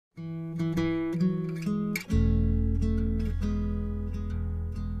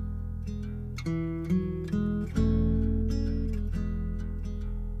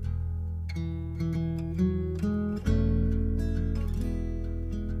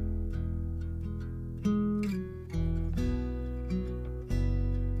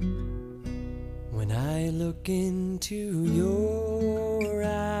look into your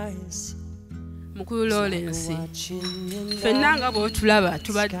eyes. Mukulu Lawrence fenna nga bw'otulaba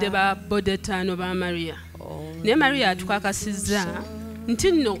tubadde ba bodetaano ba Maria naye Maria atukakasizza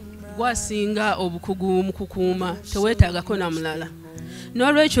nti nno gwasinga obukugu mu kukuuma teweetaagako na mulala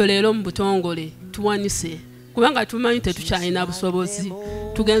n'olwekyo leero mu butongole tuwanise kubanga tumanyi tetukyalina busobozi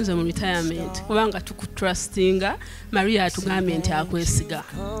tugenze mu retirement kubanga tukutrustinga Maria atugambye nti akwesiga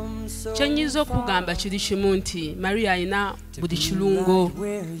kyenyiza okugamba kiri kimu nti Maria alina buli kirungo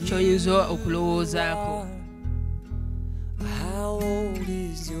ky'oyinza okulowoozaako. How old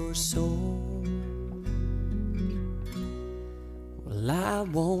is your soul? Well, I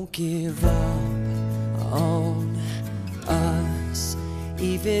won't give up on us,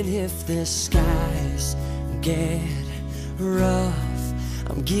 even if the skies get rough.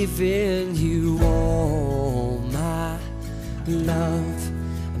 I'm giving you all my love.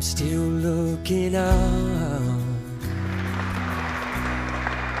 I'm still looking up.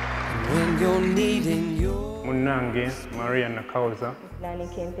 And when you're needing your Munange Maria Nakauza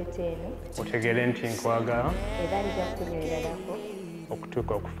otegere nti nkwagala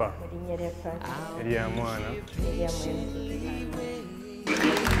okutuuka okufa erya mwana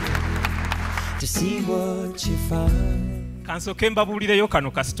to see what you find. Kansoke mbabuulireyo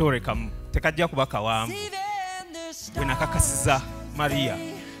kano ka story kamu tekajja kuba kawanvu bwe nakakasiza Maria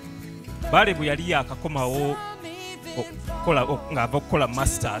bale bwe yali yakakomawo ng'ava okukola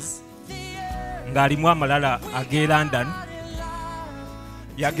masters ng'alimu amalala ag'e London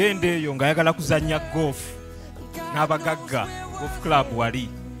yagenda eyo ng'ayagala kuzannya golf n'abagagga golf club wali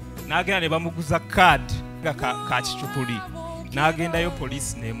n'agenda ne bamuguza card nga ka kicupuli n'agendayo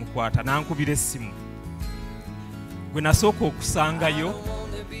poliisi n'emukwata n'ankubira essimu gwe nasooka okusangayo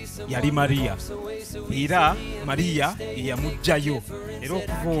yali Maria era Maria ye yamuggyayo era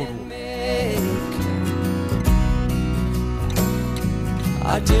okuva olwo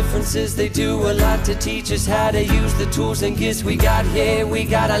our differences, they do a lot to teach us how to use the tools and gifts we got here. We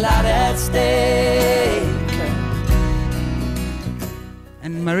got a lot at stake.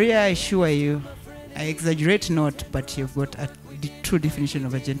 And Maria, I assure you, I exaggerate not, but you've got a true definition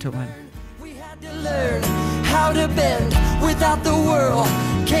of a gentleman. We had to learn how to bend without the world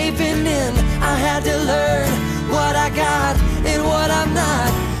caving in. I had to learn what I got and what I'm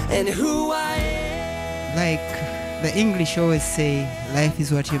not and who I am. Like the English always say, life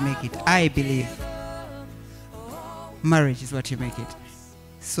is what you make it. I believe marriage is what you make it.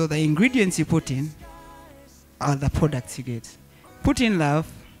 So the ingredients you put in are the products you get. Put in love,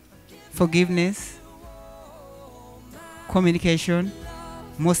 forgiveness, communication,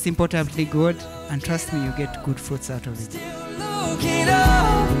 most importantly God, and trust me, you get good fruits out of it.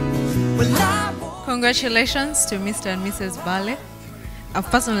 Congratulations to Mr. and Mrs. Bale. I've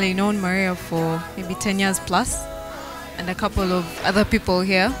personally known Maria for maybe 10 years plus, and a couple of other people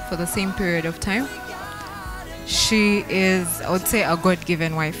here for the same period of time. She is, I would say, a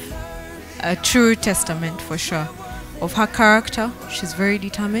God-given wife, a true testament for sure of her character. She's very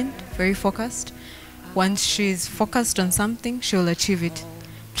determined, very focused. Once she's focused on something, she'll achieve it.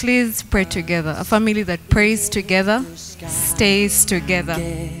 Please pray together. A family that prays together stays together.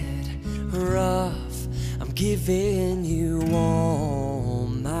 Rough, I'm giving you all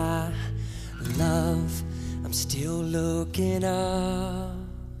my love. I'm still looking up.